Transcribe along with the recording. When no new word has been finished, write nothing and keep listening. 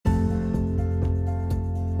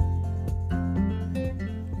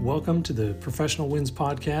Welcome to the Professional Wins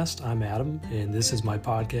Podcast. I'm Adam, and this is my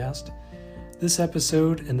podcast. This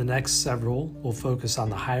episode and the next several will focus on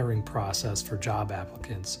the hiring process for job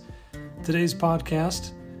applicants. Today's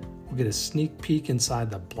podcast, we'll get a sneak peek inside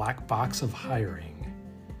the black box of hiring.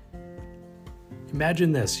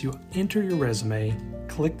 Imagine this, you enter your resume,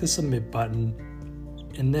 click the submit button,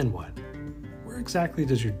 and then what? Where exactly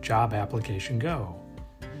does your job application go?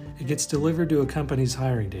 It gets delivered to a company's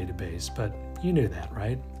hiring database, but you knew that,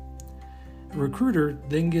 right? A recruiter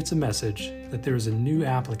then gets a message that there is a new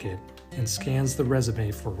applicant and scans the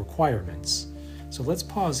resume for requirements. So let's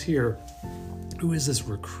pause here. Who is this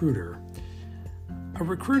recruiter? A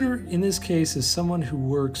recruiter in this case is someone who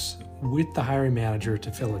works with the hiring manager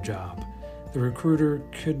to fill a job. The recruiter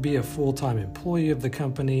could be a full-time employee of the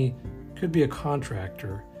company, could be a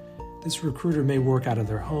contractor. This recruiter may work out of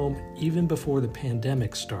their home even before the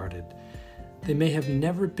pandemic started. They may have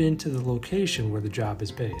never been to the location where the job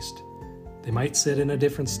is based. They might sit in a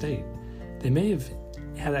different state. They may have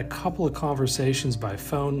had a couple of conversations by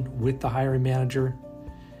phone with the hiring manager.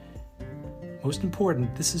 Most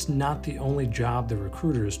important, this is not the only job the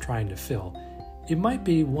recruiter is trying to fill. It might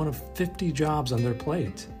be one of 50 jobs on their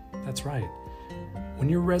plate. That's right. When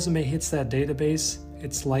your resume hits that database,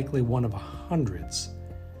 it's likely one of hundreds.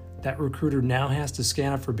 That recruiter now has to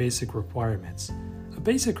scan it for basic requirements. A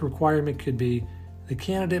basic requirement could be the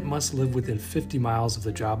candidate must live within 50 miles of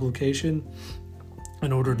the job location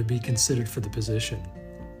in order to be considered for the position.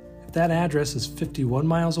 If that address is 51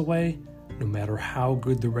 miles away, no matter how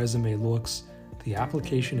good the resume looks, the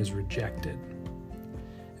application is rejected.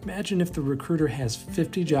 Imagine if the recruiter has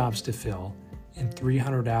 50 jobs to fill and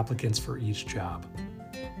 300 applicants for each job.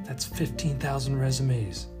 That's 15,000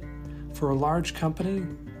 resumes. For a large company,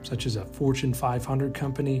 such as a Fortune 500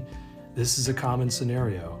 company, this is a common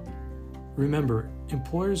scenario. Remember,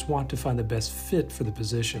 employers want to find the best fit for the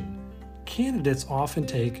position. Candidates often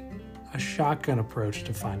take a shotgun approach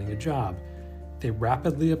to finding a job. They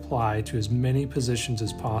rapidly apply to as many positions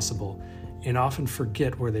as possible and often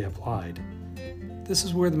forget where they applied. This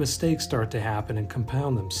is where the mistakes start to happen and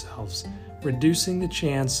compound themselves, reducing the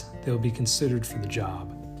chance they'll be considered for the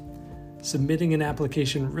job. Submitting an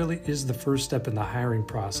application really is the first step in the hiring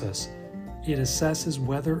process. It assesses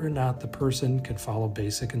whether or not the person can follow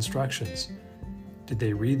basic instructions. Did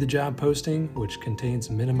they read the job posting, which contains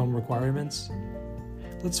minimum requirements?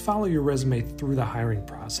 Let's follow your resume through the hiring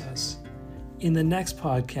process. In the next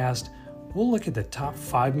podcast, we'll look at the top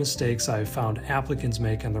 5 mistakes I've found applicants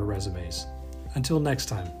make on their resumes. Until next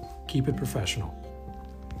time, keep it professional.